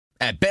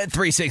At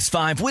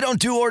Bet365, we don't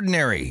do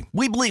ordinary.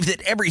 We believe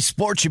that every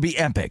sport should be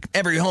epic.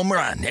 Every home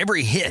run,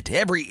 every hit,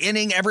 every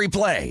inning, every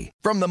play.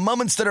 From the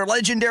moments that are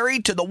legendary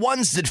to the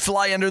ones that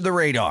fly under the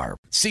radar.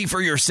 See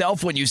for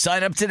yourself when you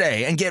sign up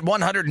today and get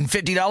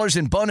 $150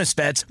 in bonus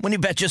bets when you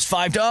bet just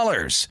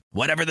 $5.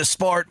 Whatever the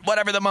sport,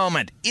 whatever the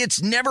moment,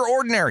 it's never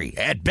ordinary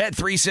at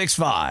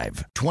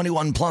Bet365.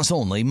 21 plus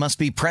only. Must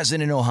be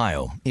present in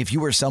Ohio. If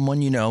you or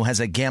someone you know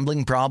has a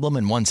gambling problem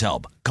and wants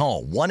help,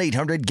 call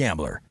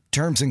 1-800-GAMBLER.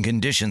 Terms and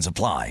conditions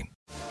apply.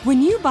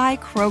 When you buy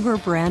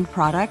Kroger brand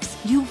products,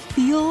 you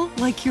feel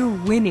like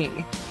you're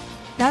winning.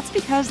 That's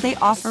because they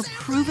offer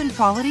proven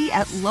quality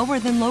at lower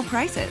than low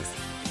prices.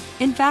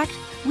 In fact,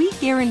 we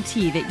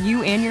guarantee that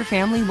you and your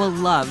family will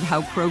love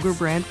how Kroger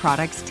brand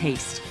products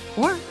taste,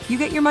 or you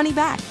get your money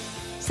back.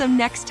 So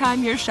next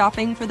time you're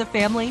shopping for the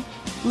family,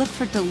 look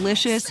for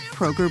delicious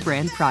Kroger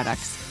brand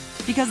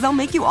products, because they'll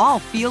make you all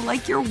feel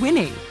like you're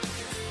winning.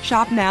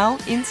 Shop now,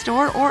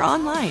 in-store, or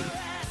online.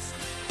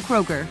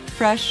 Kroger,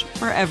 fresh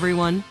for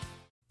everyone.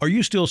 Are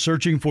you still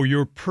searching for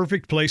your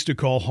perfect place to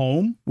call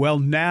home? Well,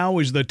 now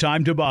is the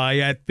time to buy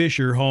at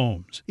Fisher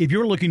Homes. If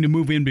you're looking to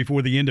move in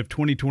before the end of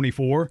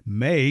 2024,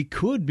 May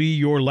could be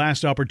your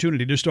last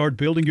opportunity to start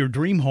building your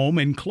dream home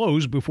and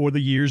close before the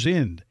year's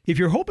end. If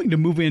you're hoping to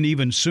move in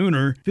even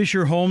sooner,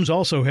 Fisher Homes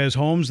also has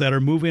homes that are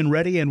move-in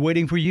ready and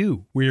waiting for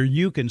you, where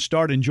you can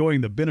start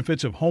enjoying the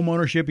benefits of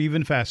homeownership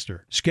even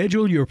faster.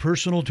 Schedule your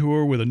personal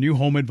tour with a new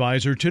home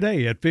advisor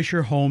today at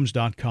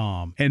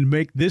FisherHomes.com and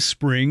make this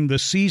spring the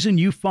season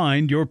you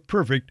find your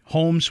perfect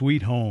home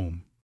sweet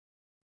home.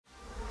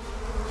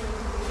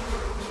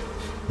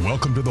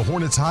 Welcome to the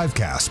Hornets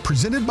Hivecast,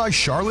 presented by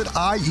Charlotte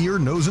Eye, Ear,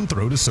 Nose, and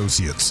Throat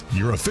Associates,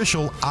 your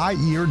official eye,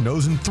 ear,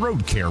 nose, and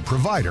throat care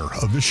provider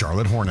of the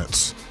Charlotte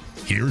Hornets.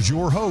 Here's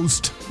your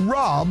host,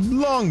 Rob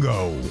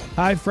Longo.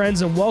 Hi,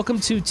 friends, and welcome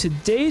to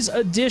today's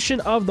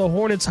edition of the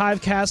Hornets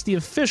Hivecast, the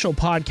official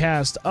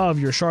podcast of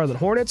your Charlotte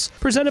Hornets,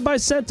 presented by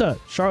Senta.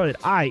 Charlotte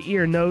Eye,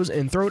 Ear, Nose,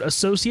 and Throat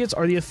Associates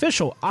are the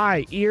official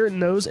eye, ear,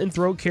 nose, and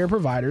throat care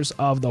providers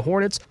of the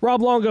Hornets.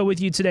 Rob Longo with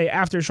you today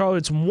after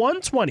Charlotte's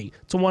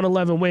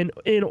 120-111 win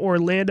in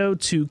Orlando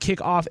to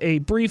kick off a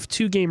brief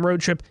two-game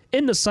road trip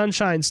in the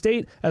Sunshine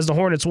State, as the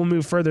Hornets will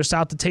move further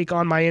south to take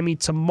on Miami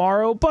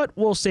tomorrow, but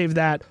we'll save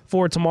that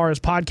for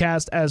tomorrow's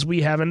podcast as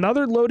we have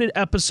another loaded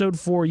episode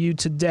for you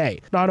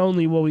today. Not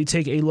only will we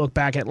take a look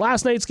back at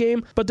last night's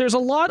game, but there's a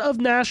lot of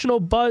national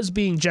buzz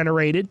being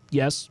generated,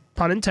 yes,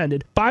 pun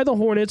intended, by the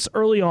Hornets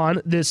early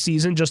on this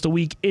season, just a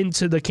week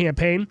into the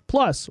campaign.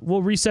 Plus,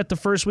 we'll reset the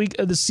first week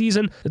of the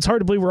season. It's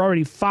hard to believe we're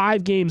already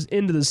 5 games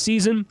into the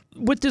season.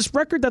 With this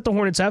record that the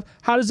Hornets have,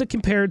 how does it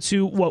compare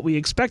to what we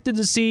expected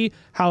to see?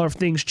 How have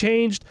things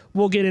changed?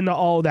 We'll get into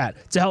all of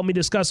that. To help me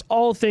discuss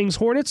all things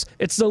Hornets,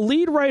 it's the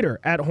lead writer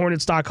at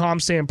Hornets.com,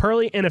 Sam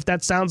Perley. And if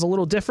that sounds a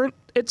little different,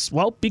 it's,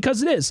 well,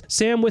 because it is.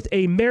 Sam with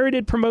a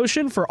merited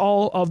promotion for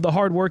all of the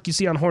hard work you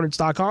see on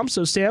Hornets.com.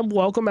 So, Sam,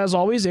 welcome as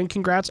always, and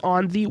congrats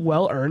on the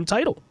well-earned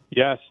title.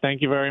 Yes,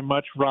 thank you very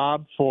much,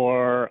 Rob,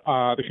 for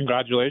the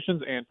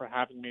congratulations and for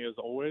having me as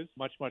always.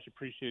 Much, much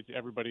appreciated to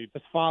everybody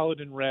that's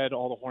followed and read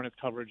all the Hornets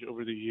coverage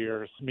over the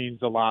years. It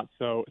means a lot.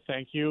 So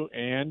thank you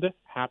and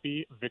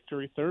happy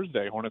Victory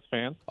Thursday, Hornets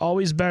fans.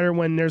 Always better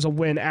when there's a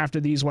win after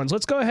these ones.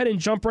 Let's go ahead and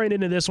jump right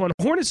into this one.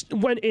 Hornets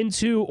went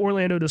into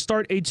Orlando to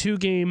start a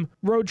 2-game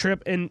road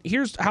trip, and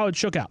here's how it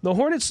shook out. The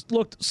Hornets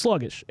looked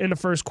sluggish in the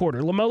first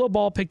quarter. LaMelo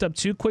Ball picked up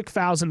 2 quick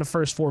fouls in the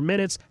first 4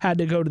 minutes, had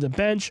to go to the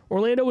bench.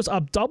 Orlando was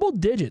up double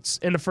digits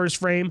in the first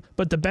frame,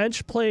 but the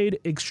bench played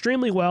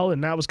extremely well,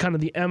 and that was kind of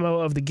the MO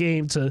of the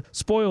game to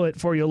spoil it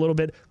for you a little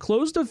bit.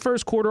 Closed the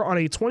first quarter on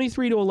a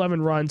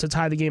 23-11 run to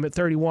tie the game at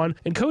 31,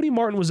 and Cody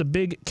Martin was a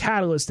big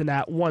catalyst in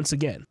that once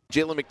again.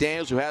 Jalen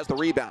McDaniels, who has the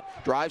rebound,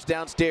 drives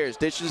downstairs,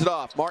 dishes it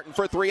off. Martin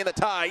for 3 in the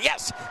tie.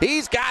 Yes,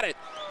 he's got it.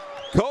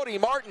 Cody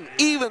Martin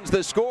evens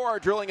the score,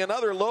 drilling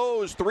another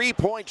Lowe's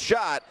 3-point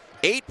shot.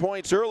 8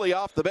 points early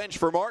off the bench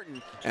for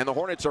Martin, and the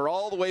Hornets are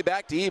all the way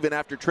back to even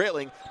after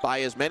trailing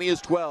by as many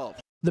as 12.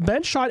 The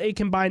bench shot a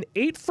combined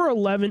 8 for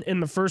 11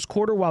 in the first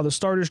quarter, while the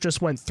starters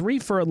just went 3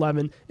 for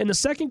 11. In the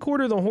second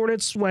quarter, the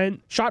Hornets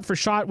went shot for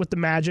shot with the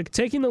Magic,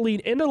 taking the lead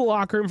into the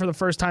locker room for the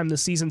first time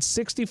this season,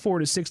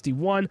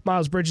 64-61.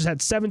 Miles Bridges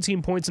had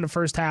 17 points in the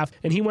first half,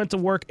 and he went to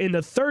work in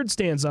the third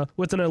stanza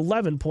with an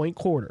 11-point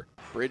quarter.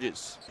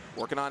 Bridges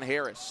working on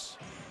Harris.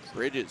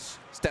 Bridges,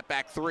 step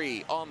back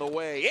 3 on the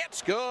way.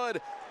 It's good.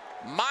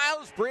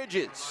 Miles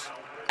Bridges,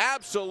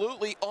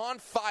 absolutely on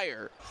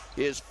fire.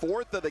 His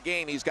 4th of the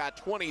game. He's got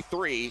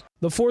 23.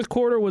 The fourth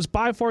quarter was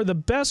by far the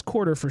best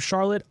quarter for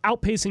Charlotte,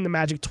 outpacing the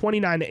Magic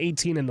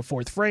 29-18 in the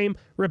fourth frame,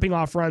 ripping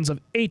off runs of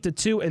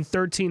 8-2 and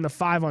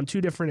 13-5 on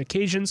 2 different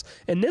occasions.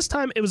 And this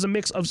time it was a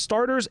mix of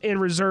starters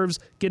and reserves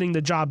getting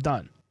the job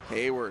done.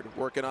 Hayward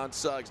working on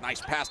Suggs.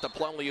 Nice pass to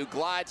Plumlee, who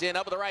glides in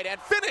up with the right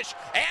hand. Finish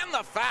and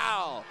the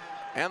foul.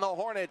 And the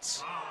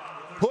Hornets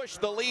push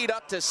the lead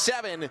up to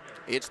 7.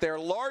 It's their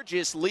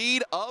largest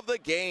lead of the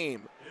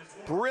game.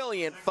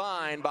 Brilliant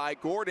find by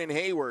Gordon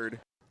Hayward.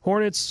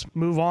 Hornets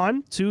move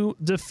on to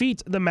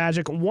defeat the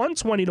Magic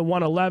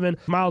 120-111.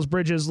 Miles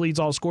Bridges leads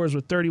all scorers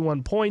with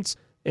 31 points.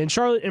 And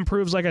Charlotte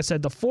improves, like I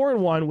said, to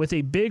 4-1 with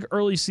a big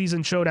early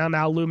season showdown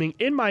now looming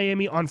in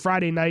Miami on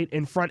Friday night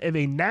in front of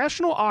a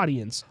national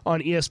audience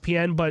on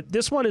ESPN. But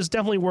this one is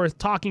definitely worth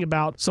talking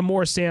about some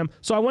more, Sam.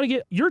 So I want to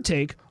get your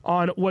take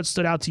on what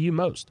stood out to you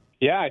most.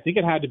 Yeah, I think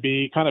it had to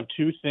be kind of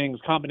two things,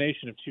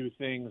 combination of two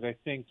things. I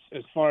think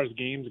as far as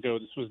games go,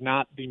 this was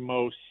not the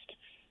most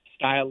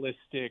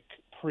stylistic,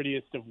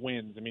 prettiest of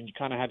wins. I mean, you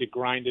kind of had to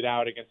grind it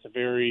out against a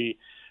very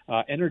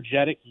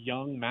energetic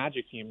young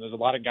Magic team. There's a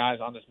lot of guys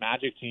on this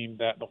Magic team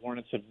that the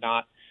Hornets have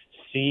not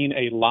seen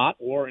a lot,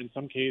 or in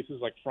some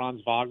cases like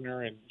Franz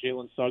Wagner and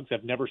Jalen Suggs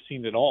have never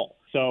seen it all.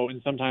 So, and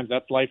sometimes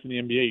that's life in the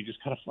NBA. You just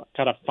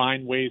kind of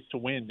find ways to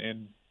win,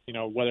 and you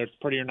know, whether it's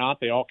pretty or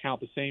not, they all count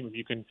the same if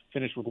you can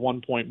finish with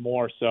 1 point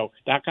more. So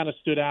that kind of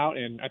stood out,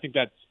 and I think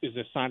that is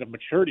a sign of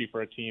maturity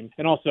for a team.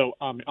 And also,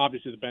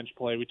 obviously, the bench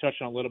play. We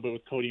touched on a little bit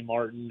with Cody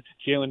Martin.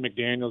 Jalen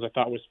McDaniels, I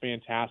thought, was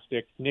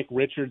fantastic. Nick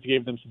Richards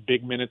gave them some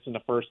big minutes in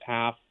the first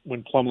half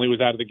when Plumlee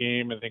was out of the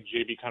game. I think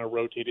JB kind of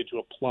rotated to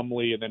a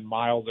Plumlee and then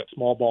Miles at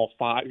small ball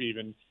 5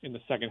 even in the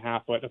second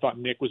half. But I thought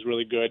Nick was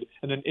really good.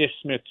 And then Ish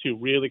Smith, too,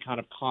 really kind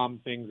of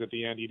calmed things at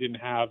the end. He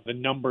didn't have the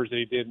numbers that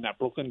he did in that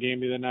Brooklyn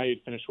game the other night.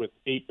 He finished with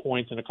 8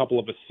 points and a couple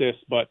of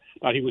assists, but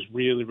thought he was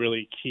really,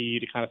 really key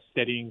to kind of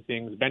steadying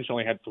things. Bench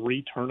only had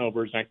 3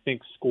 turnovers and I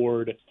think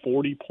scored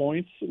 40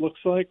 points, it looks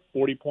like,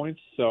 40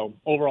 points. So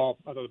overall,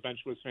 I thought the bench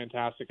was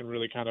fantastic and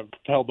really kind of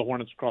propelled the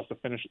Hornets across the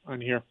finish line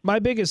here. My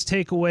biggest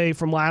takeaway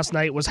from last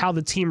night was how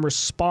the team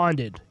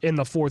responded in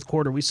the fourth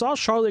quarter. We saw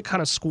Charlotte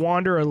kind of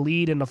squander a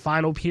lead in the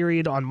final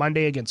period on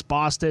Monday against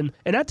Boston,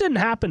 and that didn't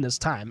happen this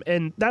time.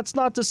 And that's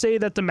not to say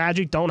that the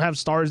Magic don't have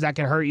stars that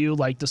can hurt you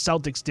like the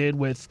Celtics did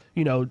with,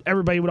 you know,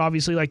 everybody would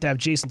obviously like to have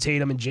Jason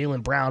Tatum and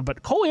Jaylen Brown,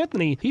 but Cole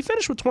Anthony, he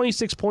finished with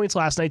 26 points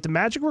last night. The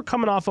Magic were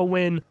coming off a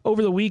win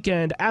over the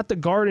weekend at the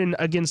Garden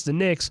against the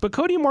Knicks, but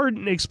Cody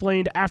Martin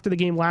explained after the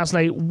game last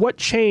night what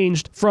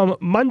changed from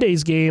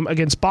Monday's game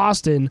against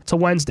Boston to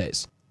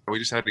Wednesday's. We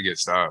just had to get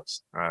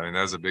stops, and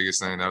that was the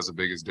biggest thing. That was the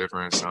biggest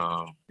difference.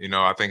 You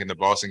know, I think in the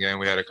Boston game,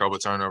 we had a couple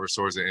of turnovers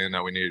towards the end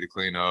that we needed to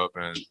clean up,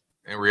 and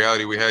in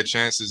reality, we had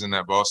chances in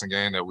that Boston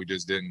game that we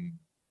just didn't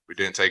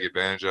take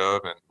advantage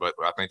of, but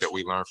I think that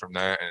we learned from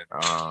that,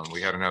 and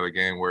we had another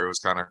game where it was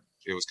kind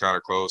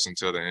of close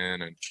until the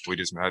end, and we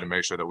just had to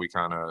make sure that we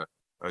kind of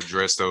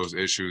address those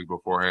issues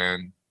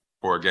beforehand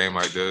for a game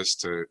like this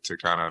to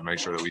kind of make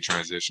sure that we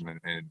transition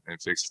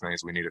and fix the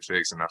things we need to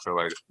fix. And I feel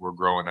like we're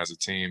growing as a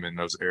team in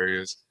those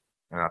areas.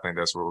 And I think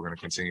that's what we're going to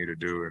continue to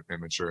do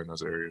and mature in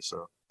those areas.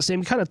 So, Sam,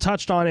 you kind of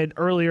touched on it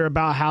earlier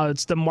about how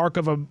it's the mark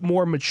of a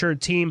more mature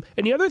team.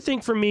 And the other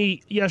thing for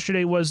me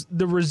yesterday was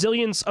the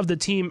resilience of the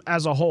team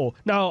as a whole.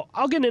 Now,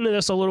 I'll get into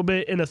this a little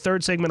bit in the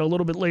third segment a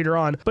little bit later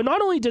on. But not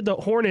only did the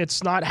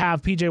Hornets not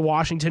have P.J.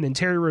 Washington and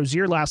Terry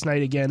Rozier last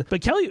night again, but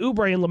Kelly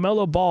Oubre and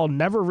LaMelo Ball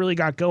never really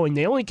got going.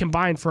 They only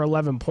combined for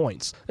 11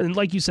 points. And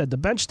like you said, the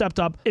bench stepped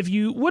up. If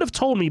you would have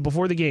told me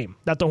before the game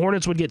that the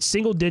Hornets would get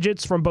single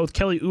digits from both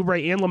Kelly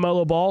Oubre and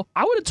LaMelo Ball,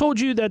 I would have told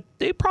you that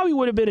they probably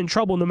would have been in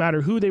trouble no matter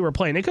who they were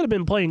playing. They could have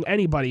been playing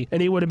anybody, and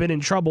they would have been in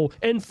trouble.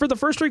 And for the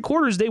first 3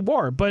 quarters, they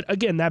were. But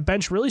again, that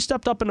bench really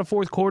stepped up in the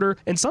fourth quarter.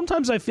 And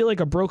sometimes I feel like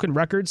a broken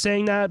record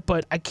saying that,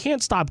 but I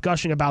can't stop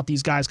gushing about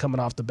these guys coming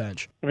off the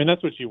bench. I mean,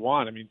 that's what you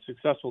want. I mean,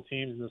 successful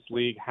teams in this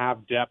league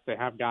have depth. They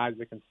have guys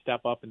that can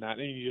step up in that.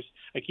 And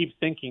I keep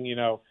thinking, you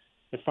know,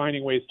 they're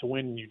finding ways to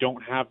win. You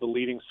don't have the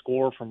leading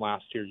scorer from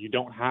last year. You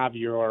don't have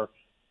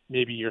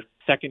maybe your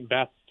second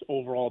best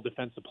overall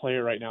defensive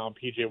player right now in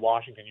P.J.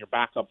 Washington, your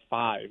backup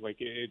 5. Like,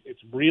 it's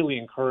really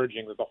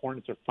encouraging that the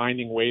Hornets are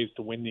finding ways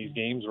to win these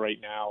games right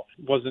now.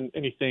 It wasn't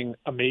anything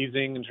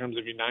amazing in terms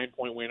of your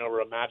 9-point win over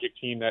a Magic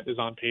team that is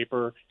on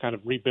paper kind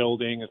of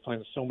rebuilding, is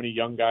playing with so many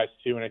young guys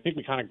too. And I think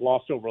we kind of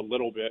glossed over a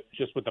little bit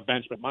just with the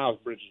bench, but Miles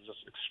Bridges is just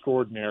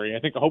extraordinary. I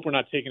hope we're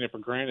not taking it for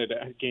granted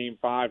at Game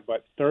 5,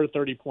 but third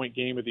 30-point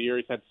game of the year.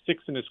 He's had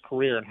 6 in his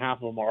career, and half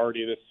of them are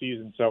already this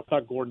season. So I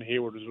thought Gordon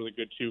Hayward was really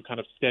good too, kind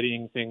of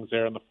steadying things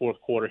there in the fourth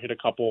quarter, hit a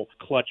couple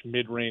clutch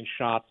mid-range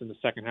shots in the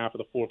second half of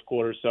the fourth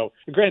quarter. So,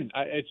 granted,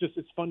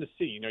 it's fun to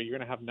see. You know, you're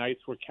going to have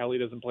nights where Kelly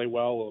doesn't play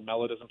well, or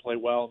LaMelo doesn't play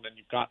well, and then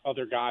you've got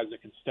other guys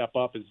that can step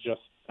up.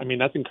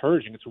 That's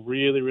encouraging. It's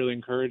really, really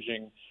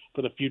encouraging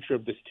for the future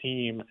of this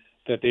team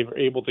that they were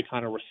able to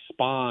kind of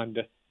respond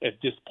at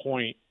this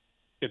point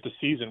at the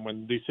season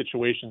when these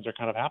situations are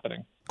kind of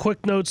happening.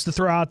 Quick notes to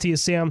throw out to you,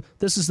 Sam.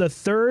 This is the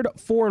third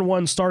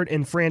 4-1 start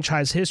in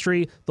franchise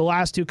history. The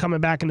last 2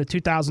 coming back in the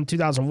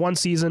 2000-2001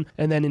 season,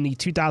 and then in the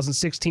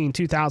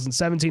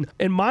 2016-2017.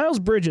 And Miles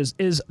Bridges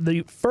is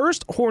the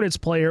first Hornets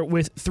player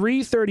with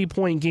 3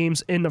 30-point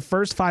games in the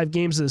first 5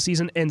 games of the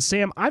season. And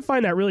Sam, I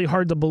find that really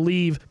hard to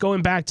believe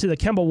going back to the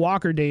Kemba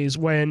Walker days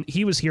when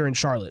he was here in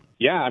Charlotte.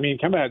 Yeah, I mean,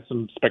 Kemba had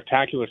some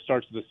spectacular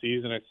starts to the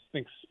season. I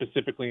think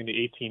specifically in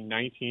the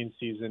 18-19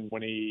 season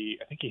when I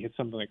think he hit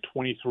something like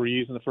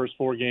 23s in the first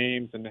 4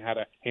 games and had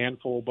a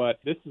handful. But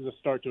this is a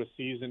start to a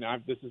season.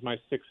 This is my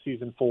 6th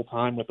season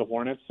full-time with the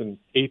Hornets and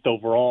 8th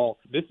overall.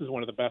 This is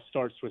one of the best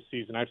starts to a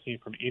season I've seen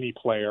from any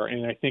player.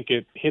 And I think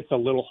it hits a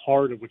little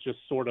harder with just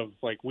sort of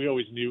like we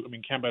always knew. I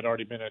mean, Kemba had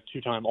already been a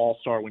 2-time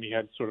All-Star when he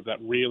had sort of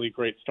that really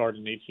great start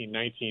in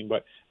 18-19.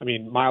 But, I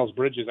mean, Miles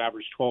Bridges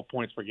averaged 12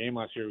 points per game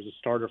last year. He was a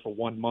starter for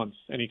 1 month.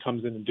 And he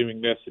comes in and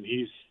doing this, and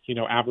he's,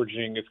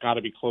 averaging, it's got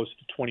to be close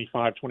to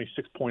 25,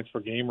 26 points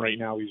per game right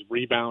now. He's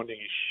rebounding,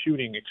 he's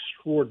shooting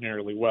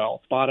extraordinarily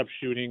well. Spot-up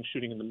shooting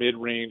in the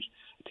mid-range,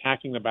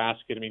 attacking the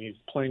basket. I mean, he's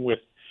playing with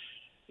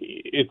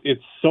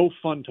it's so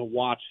fun to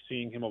watch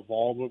seeing him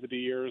evolve over the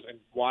years and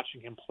watching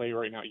him play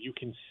right now. You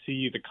can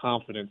see the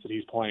confidence that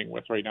he's playing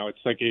with right now. It's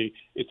like a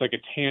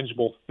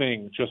tangible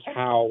thing, just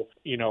how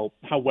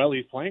well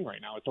he's playing right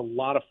now. It's a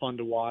lot of fun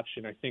to watch,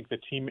 and I think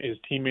his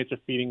teammates are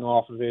feeding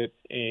off of it,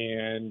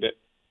 and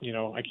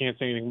I can't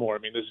say anything more. I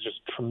mean, this is just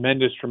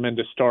tremendous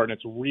start, and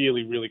it's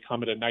really, really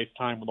come at a nice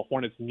time when the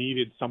Hornets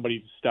needed somebody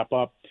to step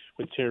up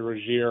with Terry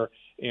Rozier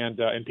and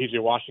P.J.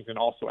 Washington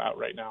also out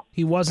right now.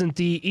 He wasn't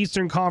the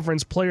Eastern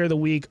Conference Player of the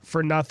Week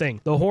for nothing.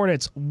 The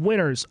Hornets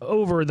winners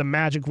over the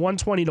Magic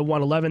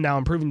 120-111, now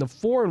improving to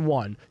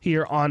 4-1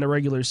 here on the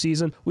regular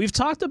season. We've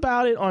talked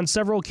about it on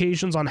several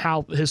occasions on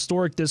how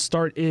historic this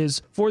start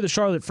is for the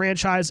Charlotte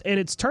franchise, and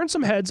it's turned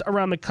some heads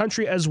around the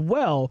country as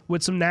well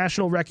with some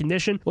national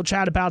recognition. We'll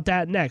chat about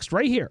that next,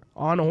 right here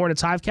on the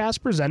Hornets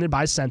Hivecast, presented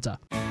by Senta.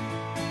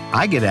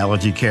 I get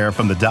allergy care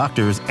from the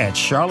doctors at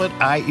Charlotte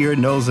Eye, Ear,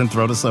 Nose, and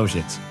Throat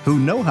Associates, who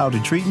know how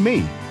to treat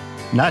me,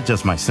 not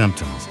just my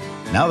symptoms.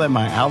 Now that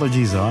my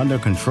allergies are under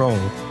control,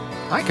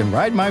 I can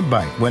ride my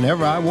bike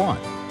whenever I want,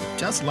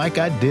 just like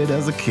I did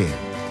as a kid.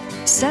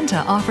 Senta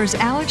offers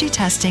allergy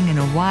testing and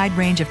a wide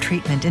range of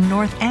treatment in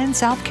North and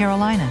South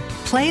Carolina.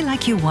 Play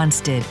like you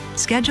once did.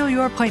 Schedule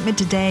your appointment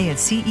today at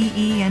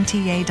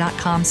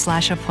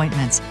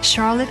ceenta.com/appointments.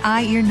 Charlotte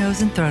Eye, Ear,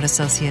 Nose, and Throat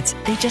Associates.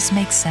 They just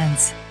make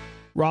sense.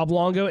 Rob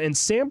Longo and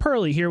Sam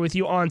Purley here with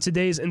you on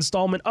today's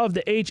installment of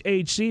the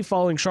HHC,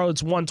 following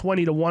Charlotte's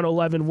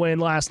 120-111 win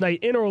last night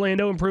in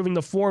Orlando, improving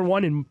to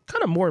 4-1 and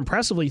kind of more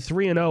impressively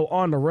 3-0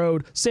 on the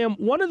road. Sam,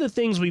 one of the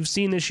things we've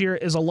seen this year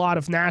is a lot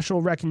of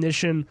national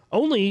recognition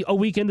only a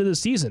week into the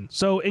season.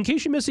 So in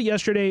case you missed it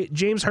yesterday,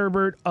 James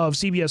Herbert of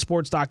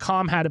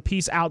CBSSports.com had a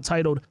piece out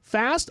titled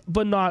Fast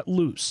But Not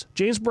Loose.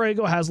 James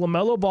Borrego has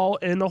LaMelo Ball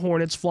and the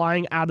Hornets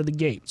flying out of the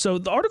gate. So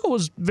the article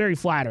was very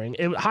flattering.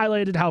 It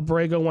highlighted how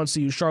Borrego wants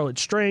to use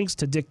Charlotte's strengths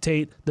to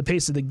dictate the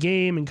pace of the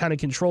game and kind of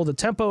control the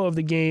tempo of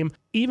the game,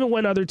 even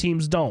when other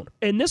teams don't.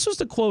 And this was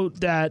the quote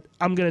that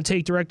I'm going to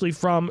take directly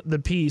from the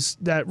piece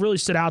that really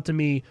stood out to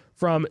me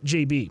from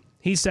JB.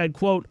 He said,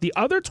 quote, "The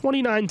other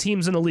 29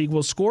 teams in the league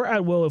will score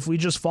at will if we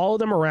just follow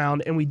them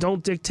around and we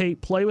don't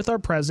dictate play with our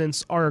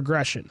presence, our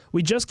aggression.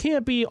 We just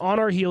can't be on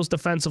our heels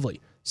defensively.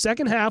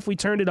 Second half, we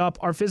turned it up.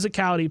 Our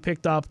physicality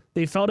picked up.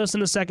 They felt us in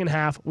the second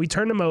half. We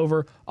turned them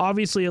over.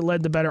 Obviously, it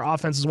led to better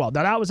offense as well."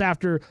 Now, that was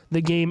after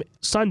the game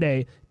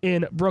Sunday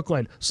in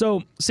Brooklyn.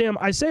 So, Sam,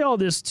 I say all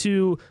this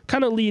to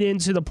kind of lead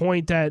into the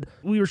point that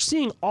we were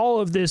seeing all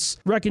of this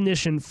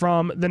recognition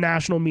from the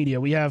national media.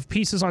 We have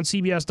pieces on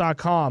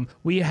CBS.com.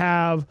 We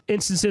have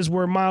instances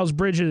where Miles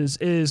Bridges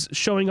is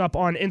showing up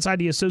on Inside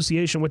the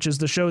Association, which is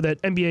the show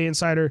that NBA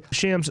insider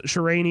Shams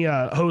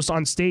Charania hosts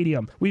on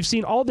Stadium. We've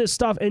seen all this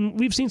stuff, and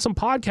we've seen some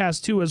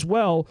podcasts too as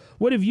well.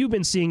 What have you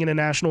been seeing in the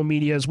national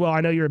media as well?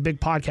 I know you're a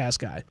big podcast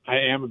guy. I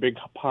am a big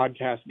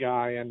podcast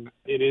guy, and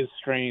it is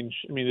strange.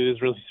 I mean, it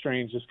is really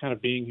strange just kind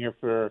of being here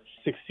for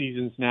 6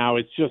 seasons now.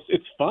 It's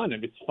fun,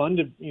 and it's fun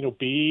to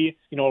be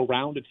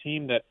around a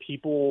team that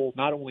people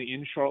not only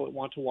in Charlotte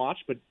want to watch,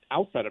 but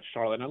outside of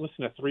Charlotte. And I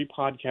listened to 3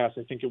 podcasts.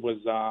 I think it was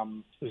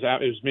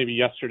maybe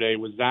yesterday. It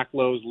was Zach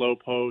Lowe's Low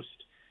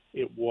Post.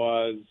 It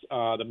was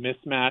the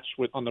Mismatch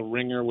on The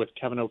Ringer with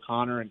Kevin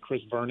O'Connor and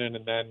Chris Vernon,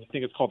 and then I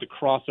think it's called The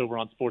Crossover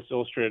on Sports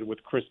Illustrated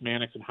with Chris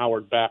Mannix and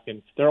Howard Beck,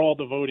 and they're all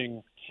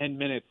devoting 10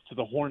 minutes to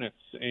the Hornets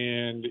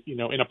and,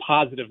 in a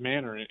positive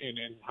manner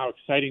and how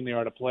exciting they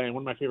are to play. And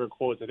one of my favorite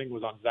quotes, I think it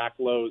was on Zach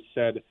Lowe's,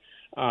 said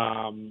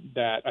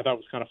that I thought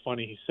was kind of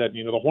funny. He said,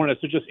 the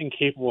Hornets are just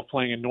incapable of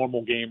playing a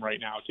normal game right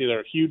now. It's either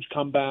a huge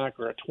comeback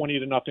or a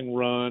 20-0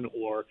 run,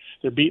 or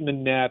they're beating the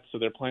Nets, or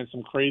they're playing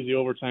some crazy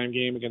overtime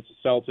game against the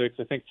Celtics.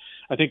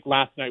 I think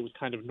last night was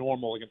kind of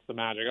normal against the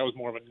Magic. That was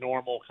more of a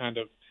normal kind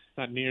of,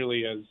 not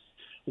nearly as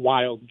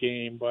wild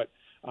game, but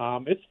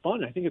it's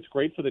fun. I think it's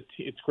great for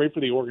it's great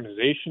for the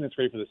organization. It's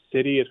great for the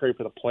city. It's great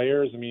for the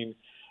players. I mean,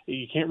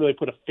 you can't really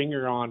put a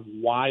finger on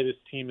why this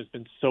team has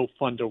been so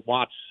fun to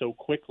watch so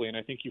quickly. And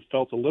I think you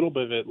felt a little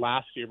bit of it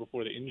last year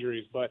before the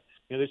injuries. But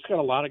they just got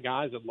a lot of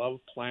guys that love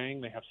playing.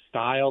 They have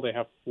style. They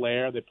have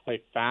flair. They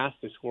play fast.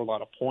 They score a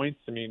lot of points.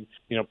 I mean,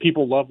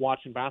 people love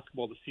watching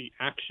basketball to see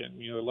action.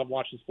 They love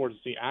watching sports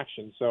to see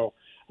action. So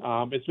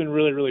it's been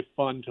really, really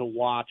fun to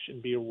watch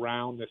and be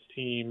around this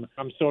team.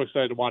 I'm so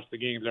excited to watch the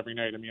games every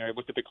night. I mean, I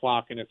look at the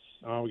clock and it's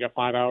we got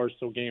 5 hours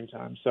till game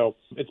time. So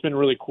it's been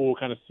really cool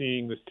kind of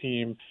seeing this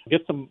team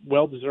get some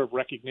well-deserved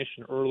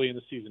recognition early in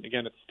the season.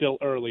 Again, it's still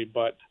early,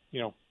 but,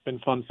 been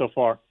fun so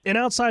far. And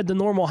outside the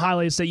normal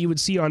highlights that you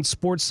would see on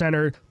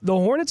SportsCenter, the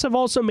Hornets have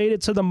also made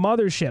it to the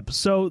mothership.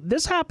 So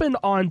this happened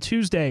on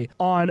Tuesday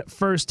on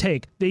First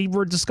Take. They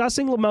were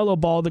discussing LaMelo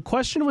Ball. The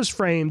question was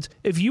framed,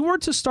 if you were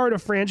to start a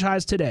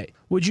franchise today,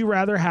 would you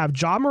rather have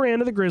Ja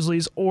Morant of the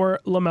Grizzlies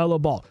or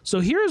LaMelo Ball? So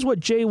here's what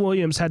Jay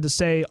Williams had to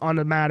say on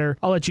the matter.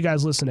 I'll let you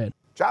guys listen in.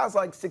 Ja's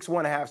like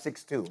 6'1.5",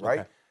 6'2", right?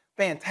 Okay.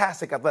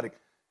 Fantastic athletic.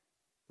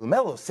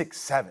 LaMelo's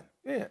 6'7".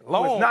 Yeah,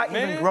 long, was not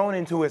man. even grown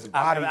into his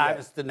body yet. I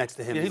stood next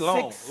to him. He's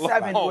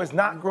 6'7", was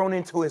not grown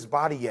into his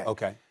body yet.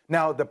 Okay.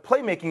 Now, the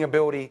playmaking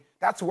ability,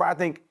 that's where I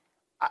think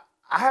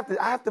I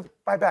have to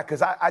fight back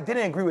because I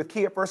didn't agree with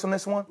Key at first on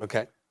this one.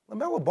 Okay.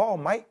 LaMelo Ball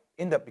might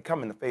end up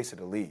becoming the face of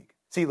the league.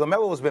 See,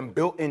 LaMelo has been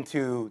built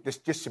into this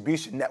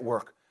distribution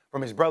network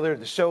from his brother,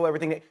 the show,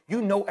 everything.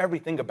 You know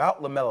everything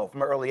about LaMelo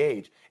from an early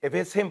age. If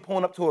it's him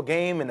pulling up to a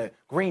game in a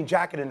green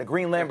jacket and a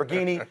green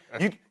Lamborghini,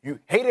 you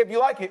hate it if you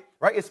like it,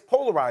 right? It's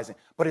polarizing.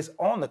 But his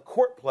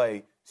on-the-court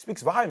play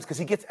speaks volumes because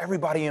he gets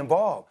everybody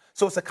involved.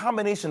 So it's a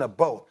combination of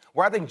both,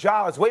 where I think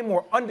Ja is way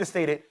more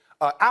understated,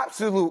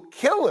 absolute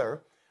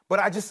killer, but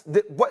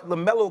what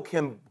LaMelo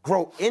can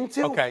grow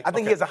into, I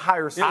think he has a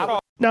higher ceiling.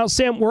 Now,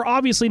 Sam, we're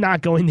obviously not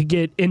going to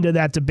get into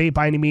that debate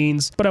by any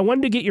means, but I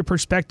wanted to get your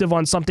perspective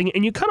on something,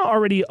 and you kind of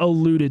already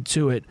alluded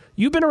to it.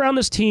 You've been around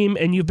this team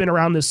and you've been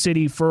around this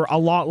city for a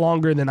lot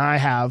longer than I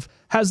have.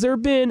 Has there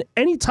been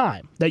any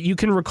time that you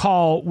can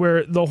recall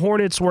where the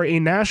Hornets were a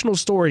national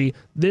story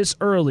this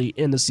early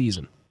in the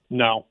season?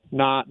 No,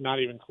 not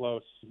even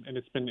close. And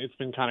it's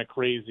been kind of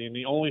crazy. And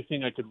the only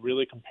thing I could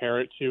really compare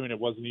it to, and it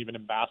wasn't even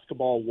in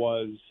basketball,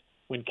 was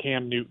when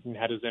Cam Newton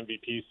had his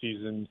MVP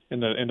season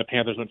and the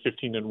Panthers went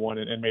 15-1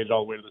 and made it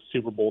all the way to the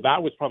Super Bowl.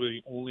 That was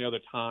probably the only other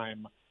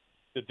time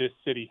that this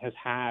city has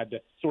had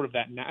sort of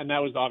that, and that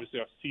was obviously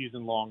a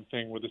season-long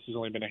thing where this has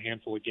only been a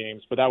handful of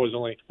games, but that was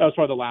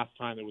probably the last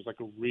time there was like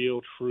a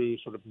real, true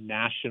sort of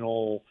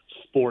national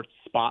sports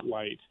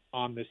spotlight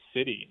on this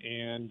city.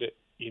 And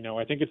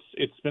I think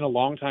it's been a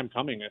long time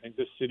coming. I think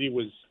this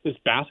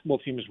basketball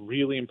team is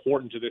really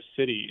important to this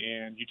city,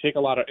 and you take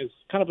it's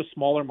kind of a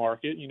smaller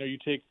market.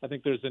 I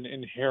think there's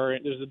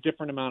a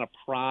different amount of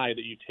pride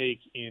that you take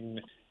in,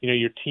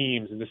 your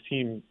teams, and this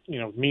team,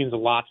 means a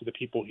lot to the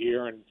people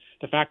here. And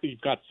the fact that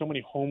you've got so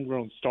many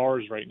homegrown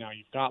stars right now,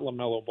 you've got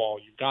LaMelo Ball,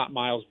 you've got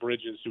Miles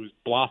Bridges, who is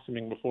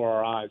blossoming before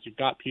our eyes, you've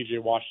got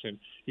PJ Washington,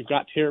 you've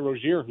got Terry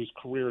Rozier, whose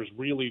career is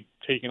really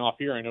taken off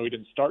here. I know he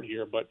didn't start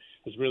here, but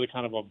has really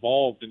kind of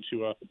evolved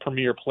into a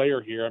premier player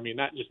here. I mean,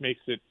 that just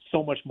makes it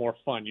so much more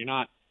fun. You're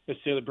not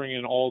necessarily bringing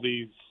in all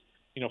these,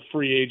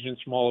 free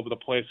agents from all over the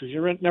place, because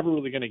you're never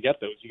really going to get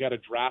those. You got to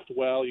draft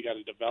well, you got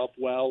to develop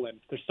well, and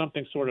there's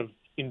something sort of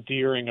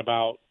endearing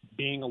about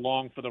being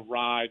along for the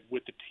ride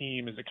with the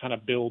team as it kind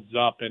of builds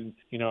up. And,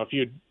 if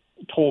you had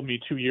told me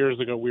 2 years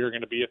ago we were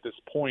going to be at this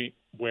point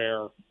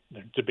where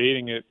they're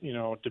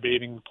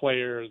debating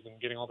players and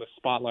getting all this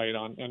spotlight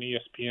on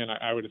ESPN,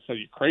 I would have said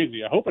you're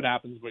crazy. I hope it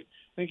happens, but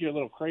I think you're a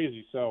little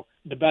crazy. So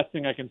the best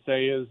thing I can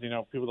say is,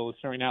 people that are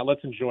listening right now,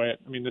 let's enjoy it.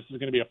 I mean, this is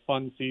going to be a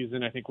fun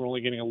season. I think we're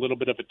only getting a little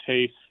bit of a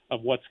taste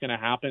of what's going to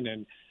happen,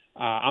 and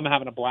I'm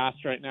having a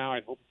blast right now.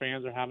 I hope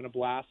fans are having a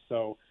blast.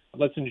 So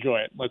let's enjoy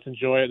it.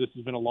 This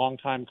has been a long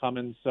time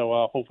coming,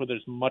 so hopefully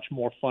there's much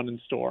more fun in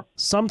store.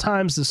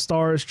 Sometimes the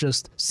stars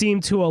just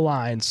seem to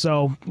align,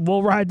 so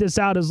we'll ride this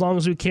out as long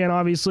as we can,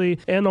 obviously.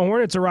 And the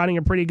Hornets are riding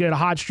a pretty good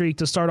hot streak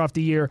to start off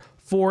the year.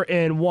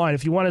 4-1.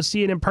 If you want to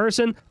see it in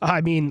person,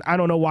 I mean, I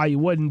don't know why you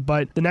wouldn't,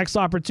 but the next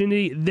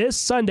opportunity this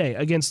Sunday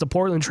against the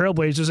Portland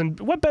Trailblazers, and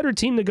what better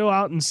team to go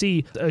out and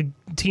see a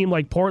team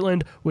like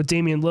Portland with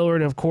Damian Lillard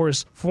and, of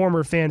course,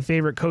 former fan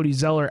favorite Cody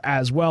Zeller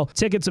as well.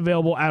 Tickets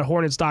available at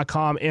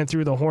Hornets.com and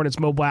through the Hornets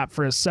mobile app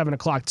for a 7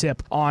 o'clock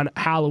tip on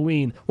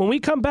Halloween. When we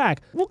come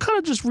back, we'll kind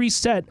of just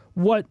reset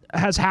what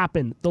has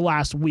happened the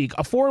last week.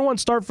 A 4-1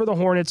 start for the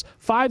Hornets,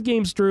 5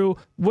 games through.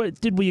 What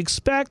did we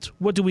expect?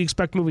 What do we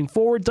expect moving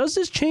forward? Does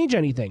this change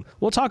anything?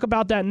 We'll talk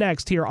about that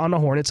next here on the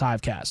Hornets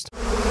Hivecast.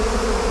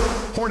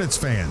 Hornets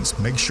fans,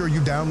 make sure you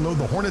download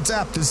the Hornets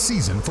app this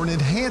season for an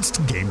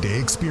enhanced game day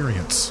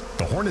experience.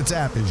 The Hornets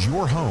app is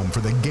your home for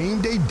the game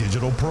day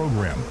digital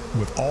program,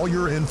 with all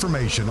your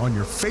information on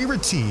your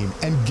favorite team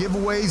and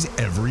giveaways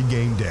every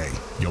game day.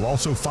 You'll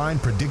also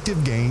find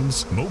predictive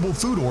games, mobile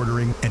food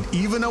ordering, and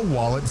even a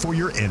wallet for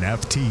your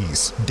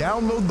NFTs.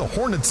 Download the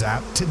Hornets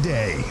app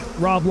today.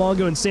 Rob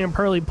Longo and Sam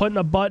Purley putting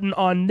a button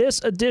on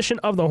this edition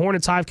of the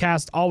Hornets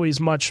Hivecast.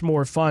 Always much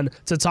more fun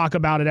to talk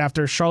about it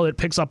after Charlotte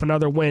picks up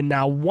another win.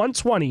 Now, once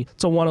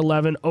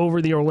 120-111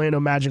 over the Orlando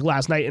Magic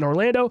last night in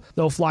Orlando.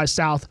 They'll fly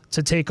south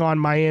to take on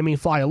Miami,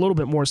 fly a little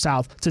bit more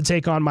south to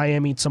take on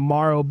Miami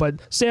tomorrow. But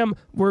Sam,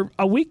 we're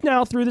a week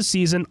now through the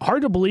season.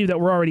 Hard to believe that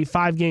we're already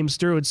 5 games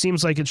through. It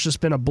seems like it's just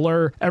been a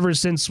blur ever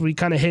since we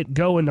kind of hit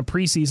go in the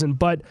preseason.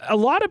 But a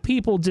lot of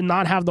people did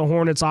not have the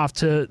Hornets off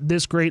to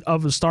this great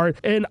of a start,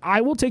 and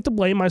I will take the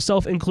blame,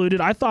 myself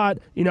included. I thought,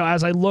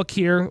 as I look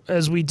here,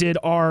 as we did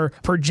our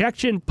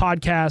projection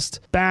podcast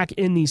back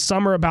in the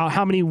summer about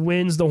how many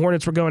wins the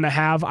Hornets were going to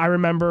have, I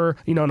remember,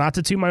 not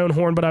to toot my own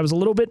horn, but I was a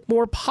little bit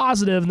more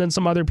positive than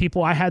some other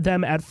people. I had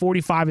them at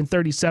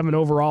 45-37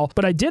 overall,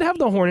 but I did have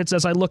the Hornets,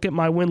 as I look at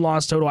my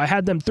win-loss total, I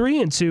had them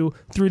 3-2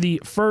 through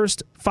the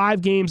first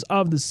 5 games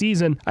of the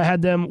season. I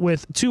had them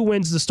with 2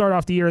 wins to start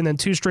off the year and then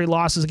 2 straight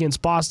losses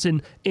against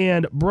Boston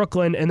and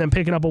Brooklyn, and then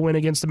picking up a win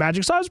against the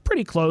Magic. So I was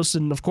pretty close,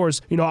 and of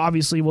course,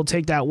 obviously we'll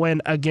take that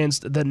win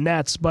against the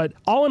Nets. But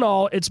all in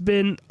all, it's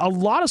been a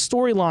lot of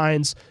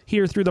storylines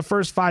here through the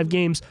first 5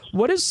 games.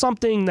 What is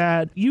something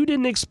that you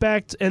didn't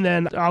expect? And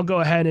then I'll go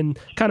ahead and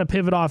kind of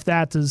pivot off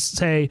that to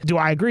say, do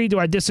I agree? Do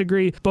I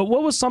disagree? But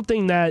what was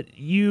something that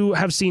you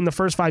have seen the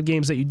first 5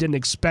 games that you didn't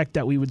expect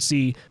that we would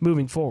see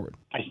moving forward?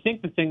 I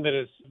think the thing that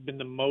has been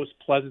the most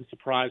pleasant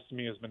surprise to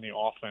me has been the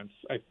offense.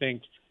 I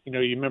think, you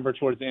remember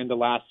towards the end of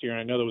last year, and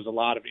I know there was a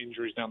lot of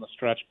injuries down the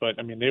stretch, but,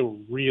 they were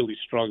really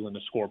struggling to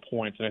score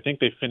points. And I think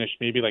they finished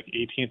maybe like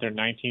 18th or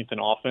 19th in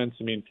offense.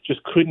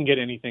 Just couldn't get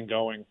anything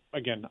going.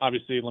 Again,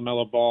 obviously,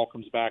 LaMelo Ball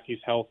comes back. He's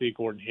healthy.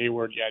 Gordon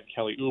Hayward, you add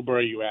Kelly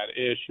Oubre, you add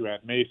Ish, you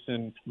add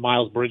Mason.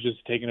 Miles Bridges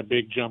taking a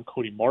big jump.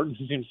 Cody Martin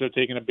seems to have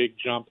taken a big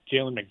jump.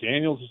 Jalen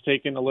McDaniels has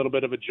taken a little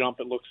bit of a jump,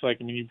 it looks like.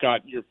 You've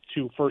got your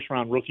 2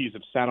 first-round rookies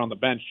have sat on the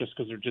bench just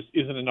because there just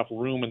isn't enough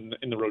room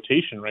in the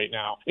rotation right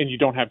now. And you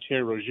don't have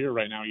Terry Rozier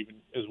right now even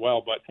as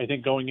well. But I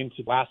think going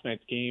into last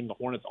night's game, the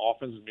Hornets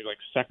offense would be like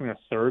 2nd or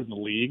 3rd in the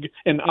league.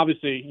 And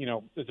obviously,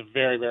 it's a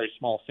very, very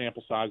small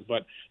sample size,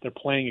 but they're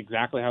playing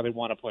exactly how they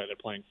want to play. They're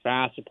playing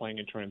fast. They're playing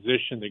in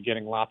transition. They're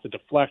getting lots of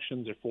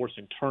deflections. They're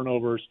forcing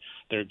turnovers.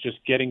 They're just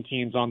getting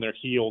teams on their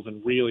heels.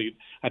 And really,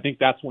 I think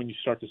that's when you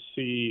start to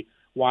see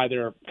why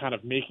they're kind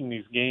of making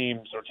these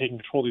games or taking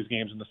control of these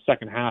games in the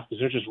second half,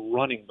 because they're just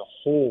running the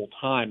whole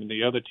time, and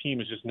the other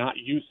team is just not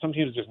used. Some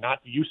teams are just not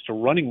used to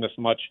running this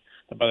much,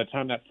 that by the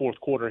time that fourth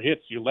quarter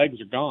hits, your legs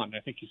are gone.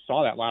 I think you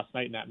saw that last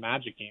night in that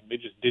Magic game. They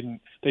just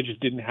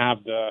didn't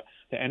have the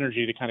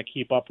energy to kind of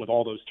keep up with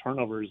all those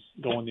turnovers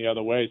going the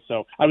other way.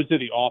 So I would say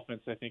the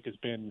offense, I think, has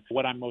been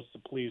what I'm most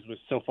pleased with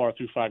so far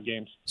through 5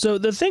 games. So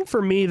the thing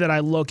for me that I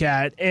look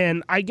at,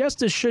 and I guess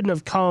this shouldn't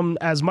have come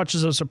as much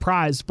as a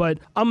surprise, but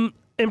I'm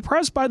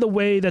impressed by the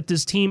way that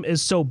this team is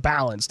so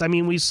balanced.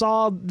 We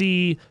saw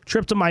the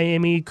trip to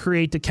Miami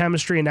create the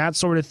chemistry and that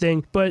sort of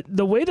thing, but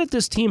the way that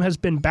this team has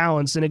been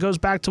balanced, and it goes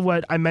back to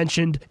what I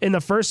mentioned in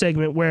the first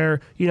segment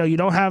where, you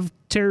don't have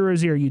Terry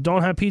Rozier, you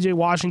don't have PJ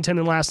Washington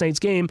in last night's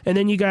game, and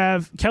then you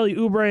have Kelly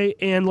Oubre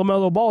and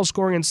LaMelo Ball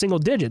scoring in single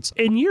digits.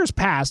 In years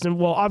past, and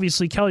well,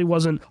 obviously Kelly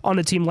wasn't on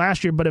the team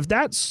last year, but if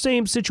that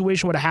same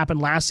situation would have happened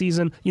last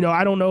season,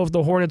 I don't know if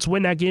the Hornets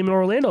win that game in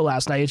Orlando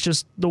last night. It's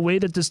just the way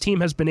that this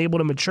team has been able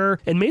to mature.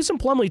 And Mason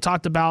Plumlee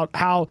talked about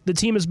how the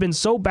team has been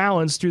so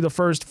balanced through the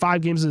first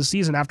 5 games of the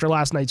season after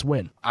last night's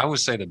win. I would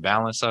say the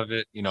balance of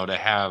it,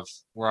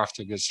 we're off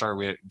to a good start.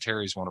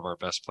 Terry's one of our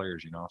best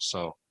players,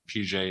 so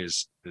PJ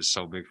is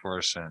so big for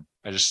us. And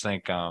I just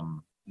think,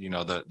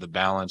 the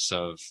balance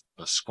of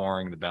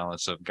scoring, the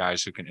balance of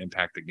guys who can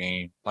impact the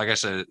game. Like I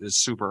said, it's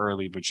super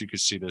early, but you could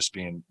see this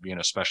being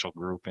a special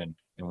group and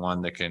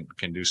one that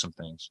can do some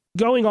things.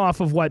 Going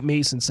off of what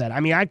Mason said,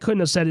 I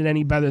couldn't have said it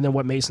any better than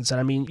what Mason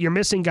said. You're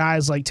missing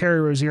guys like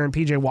Terry Rozier and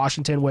PJ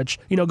Washington, which,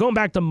 going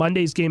back to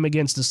Monday's game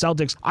against the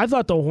Celtics, I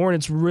thought the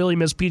Hornets really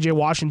missed PJ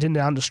Washington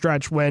down the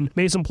stretch when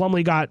Mason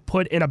Plumlee got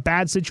put in a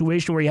bad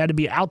situation where he had to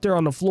be out there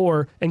on the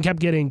floor and kept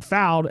getting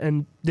fouled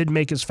and didn't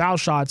make his foul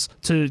shots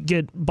to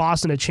get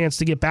Boston a chance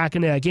to get back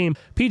into that game.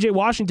 PJ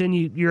Washington,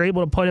 you're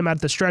able to put him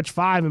at the stretch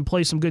 5 and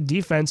play some good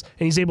defense,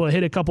 and he's able to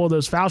hit a couple of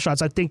those foul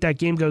shots. I think that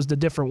game goes the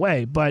different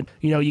way. But,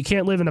 you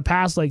can't live in the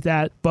past like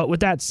that. But with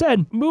that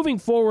said, moving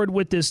forward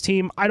with this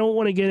team, I don't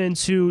want to get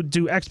into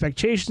do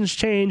expectations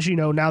change?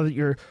 Now that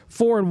you're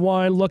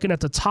 4-1, looking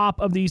at the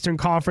top of the Eastern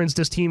Conference,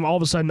 this team all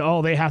of a sudden,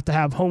 they have to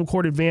have home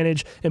court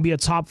advantage and be a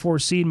top 4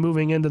 seed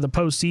moving into the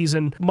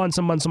postseason months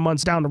and months and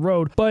months down the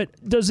road. But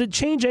does it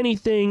change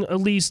anything, at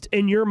least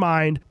in your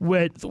mind,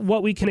 with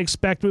what we can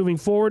expect moving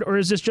forward, or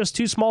is this just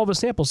too small of a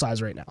sample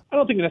size right now? I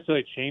don't think it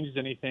necessarily changes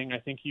anything. I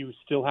think you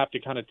still have to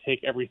kind of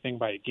take everything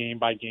by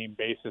game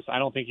basis. I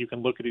don't think you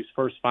can look at these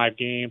first 5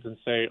 games and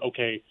say,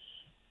 okay,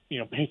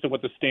 based on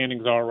what the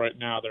standings are right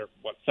now, they're,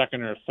 2nd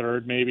or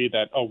 3rd maybe,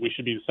 that, we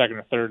should be the 2nd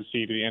or 3rd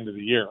seed at the end of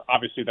the year.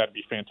 Obviously, that'd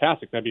be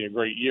fantastic. That'd be a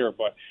great year,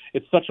 but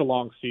it's such a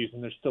long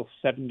season. There's still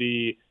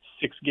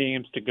 76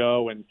 games to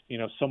go, and,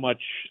 so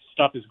much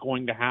stuff is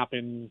going to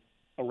happen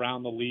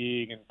around the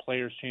league and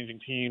players changing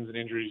teams and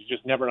injuries. You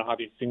just never know how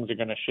these things are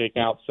going to shake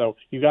out. So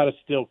you got to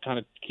still kind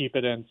of keep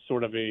it in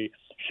sort of a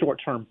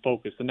short-term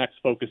focus. The next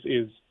focus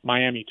is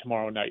Miami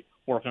tomorrow night.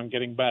 work on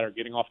getting better,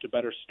 getting off to a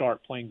better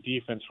start, playing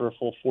defense for a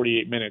full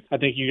 48 minutes. I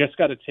think you just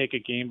got to take a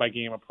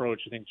game-by-game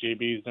approach. I think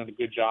JB has done a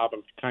good job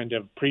of kind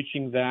of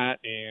preaching that,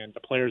 and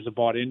the players have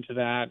bought into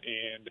that,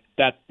 and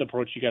that's the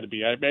approach you got to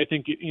be. I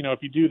think, if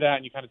you do that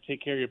and you kind of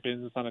take care of your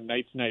business on a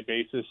night-to-night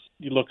basis,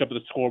 you look up at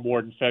the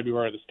scoreboard in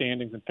February, the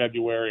standings in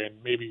February, and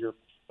maybe you're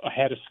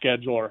ahead of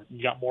schedule, or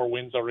you got more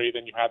wins already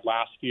than you had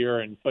last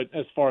year. But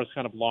as far as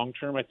kind of long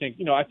term, I think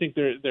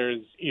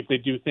there's if they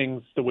do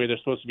things the way they're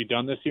supposed to be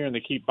done this year, and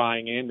they keep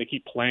buying in, they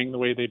keep playing the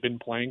way they've been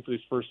playing for these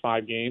first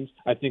 5 games,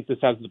 I think this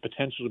has the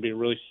potential to be a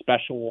really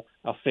special,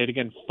 I'll say it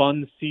again,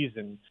 fun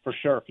season for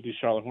sure for these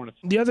Charlotte Hornets.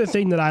 The other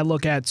thing that I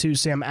look at too,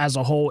 Sam, as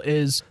a whole,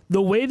 is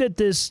the way that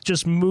this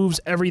just moves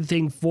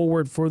everything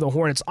forward for the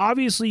Hornets.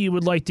 Obviously, you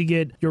would like to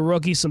get your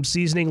rookies some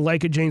seasoning,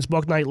 like a James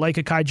Bouknight, like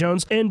a Kai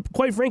Jones, and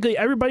quite frankly,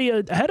 everybody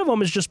ahead of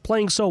them is just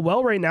playing so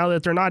well right now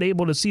that they're not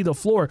able to see the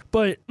floor.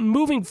 But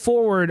moving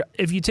forward,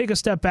 if you take a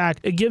step back,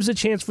 it gives a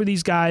chance for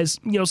these guys.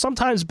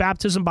 Sometimes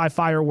baptism by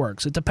fire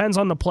works. It depends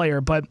on the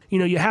player, but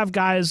you have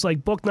guys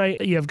like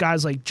Bouknight, you have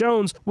guys like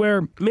Jones,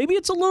 where maybe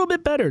it's a little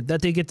bit better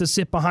that they get to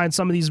sit behind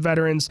some of these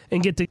veterans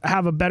and get to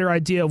have a better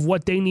idea of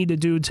what they need to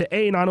do to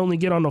A, not only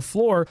get on the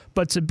floor,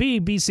 but to B,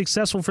 be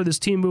successful for this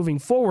team moving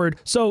forward.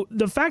 So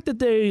the fact that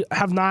they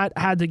have not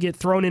had to get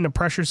thrown into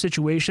pressure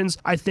situations,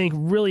 I think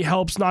really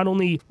helps not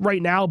only right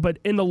now, but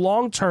in the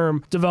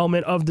long-term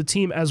development of the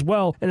team as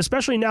well. And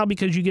especially now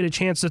because you get a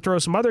chance to throw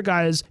some other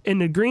guys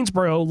into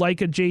Greensboro, like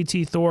a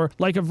JT Thor,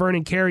 like a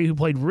Vernon Carey, who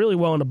played really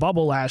well in the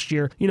bubble last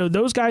year.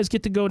 Those guys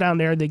get to go down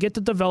there, they get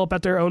to develop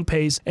at their own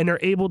pace, and they're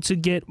able to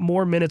get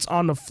more minutes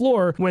on the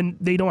floor when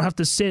they don't have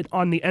to sit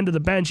on the end of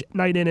the bench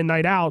night in and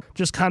night out,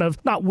 just kind of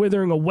not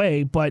withering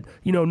away, but,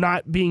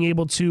 not being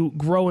able to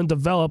grow and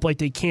develop like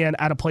they can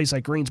at a place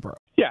like Greensboro.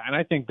 Yeah, and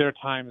I think their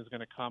time is going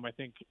to come. I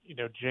think,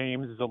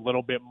 James is a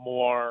little bit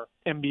more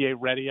NBA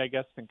ready, I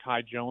guess, than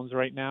Kai Jones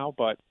right now.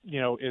 But,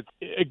 it's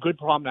a good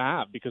problem to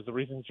have, because the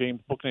reason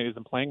James Bouknight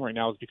isn't playing right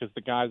now is because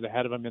the guys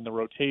ahead of him in the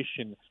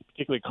rotation,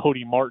 particularly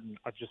Cody Martin,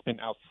 have just been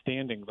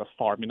outstanding thus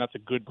far. I mean, that's a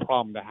good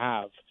problem to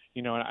have.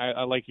 And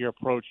I like your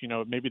approach.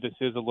 Maybe this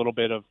is a little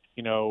bit of,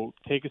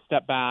 take a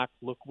step back,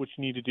 look what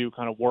you need to do,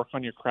 kind of work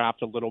on your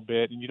craft a little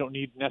bit, and you don't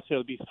need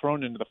necessarily to be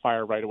thrown into the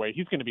fire right away.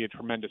 He's going to be a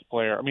tremendous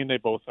player. I mean, they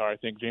both are. I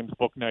think James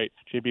Bouknight,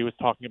 JB was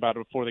talking about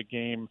it before the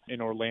game in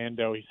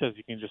Orlando. He says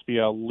he can just be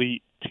an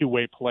elite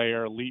two-way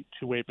player, elite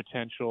two-way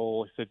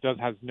potential. He said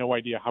has no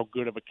idea how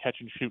good of a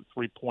catch-and-shoot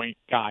three-point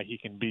guy he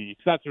can be.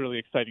 So that's really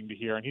exciting to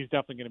hear, and he's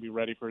definitely going to be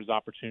ready for his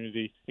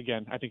opportunity.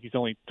 Again, I think he's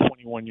only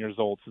 21 years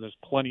old, so there's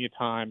plenty of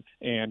time,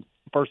 and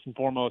first and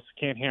foremost,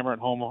 can't hammer it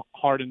home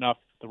hard enough.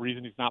 The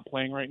reason he's not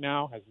playing right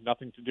now has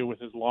nothing to do with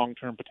his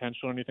long-term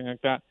potential or anything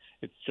like that.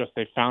 It's just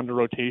they found a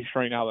rotation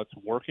right now that's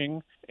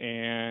working,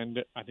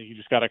 and I think you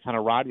just got to kind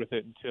of ride with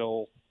it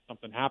until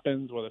something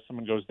happens, whether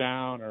someone goes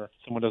down or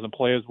someone doesn't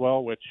play as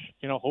well, which,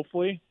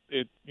 hopefully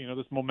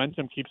this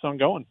momentum keeps on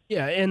going.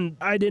 Yeah, and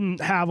I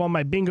didn't have on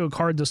my bingo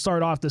card to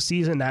start off the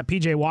season that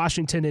P.J.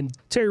 Washington and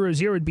Terry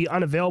Rozier would be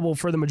unavailable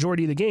for the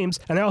majority of the games,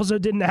 and I also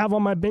didn't have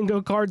on my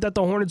bingo card that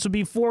the Hornets would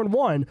be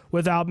 4-1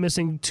 without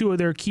missing 2 of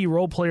their key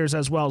role players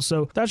as well.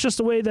 So that's just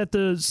the way that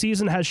the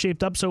season has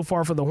shaped up so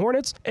far for the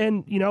Hornets,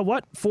 and you know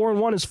what?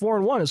 4-1 is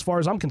 4-1 as far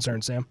as I'm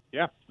concerned, Sam.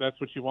 Yeah, that's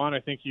what you want. I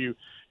think you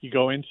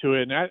go into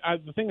it,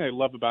 and the thing I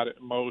love about it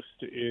most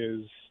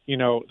is, you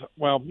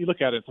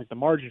look at it, it's like the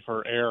margin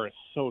for error is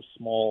so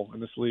small in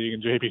this league,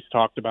 and JB's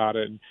talked about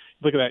it. And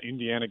look at that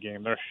Indiana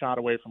game. They're a shot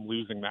away from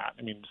losing that.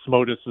 I mean,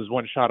 Smotus is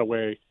one shot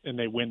away, and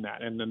they win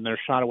that. And then they're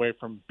a shot away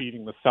from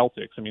beating the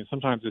Celtics. I mean,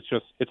 sometimes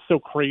it's so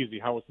crazy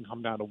how it can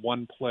come down to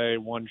one play,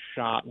 one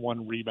shot,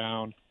 one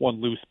rebound, one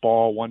loose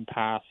ball, one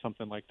pass,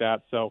 something like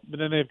that. So, but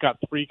then they've got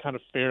 3 kind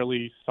of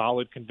fairly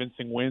solid,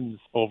 convincing wins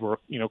over,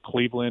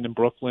 Cleveland and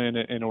Brooklyn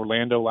and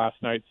Orlando last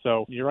night.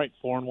 So you're right,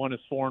 4-1 is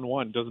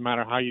 4-1. Doesn't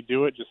matter how you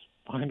do it, just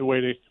find a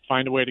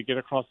way to get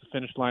across the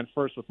finish line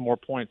first with more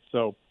points.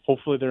 So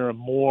hopefully there are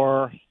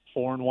more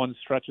 4-1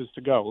 stretches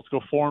to go. Let's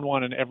go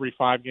 4-1 in every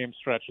 5-game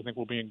stretch. I think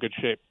we'll be in good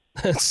shape.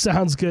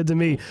 Sounds good to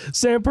me.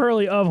 Sam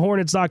Perley of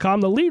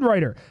Hornets.com, the lead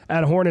writer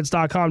at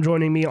Hornets.com,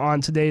 joining me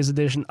on today's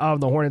edition of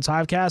the Hornets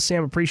Hivecast.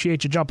 Sam,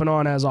 appreciate you jumping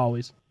on as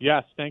always.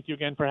 Yes, thank you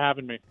again for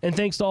having me. And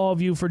thanks to all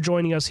of you for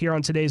joining us here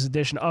on today's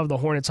edition of the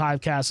Hornets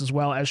Hivecast as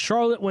well, as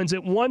Charlotte wins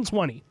it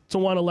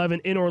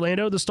 120-111 in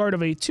Orlando, the start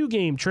of a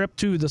 2-game trip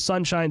to the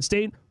Sunshine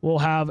State. We'll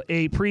have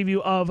a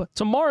preview of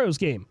tomorrow's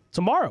game.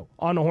 Tomorrow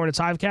on the Hornets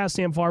Hivecast,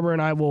 Sam Farber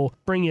and I will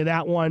bring you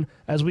that one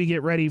as we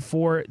get ready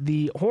for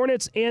the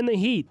Hornets and the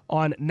Heat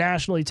on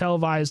nationally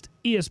televised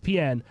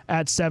ESPN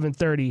at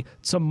 7:30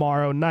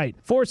 tomorrow night.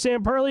 For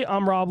Sam Perley,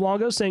 I'm Rob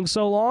Longo saying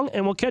so long,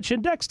 and we'll catch you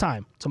next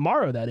time,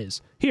 tomorrow that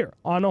is, here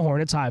on the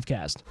Hornets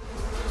Hivecast.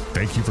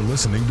 Thank you for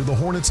listening to the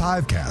Hornets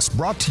Hivecast,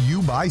 brought to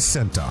you by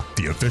Senta,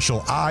 the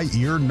official eye,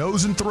 ear,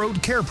 nose, and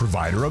throat care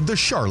provider of the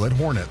Charlotte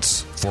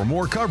Hornets. For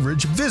more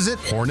coverage, visit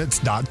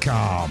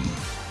Hornets.com.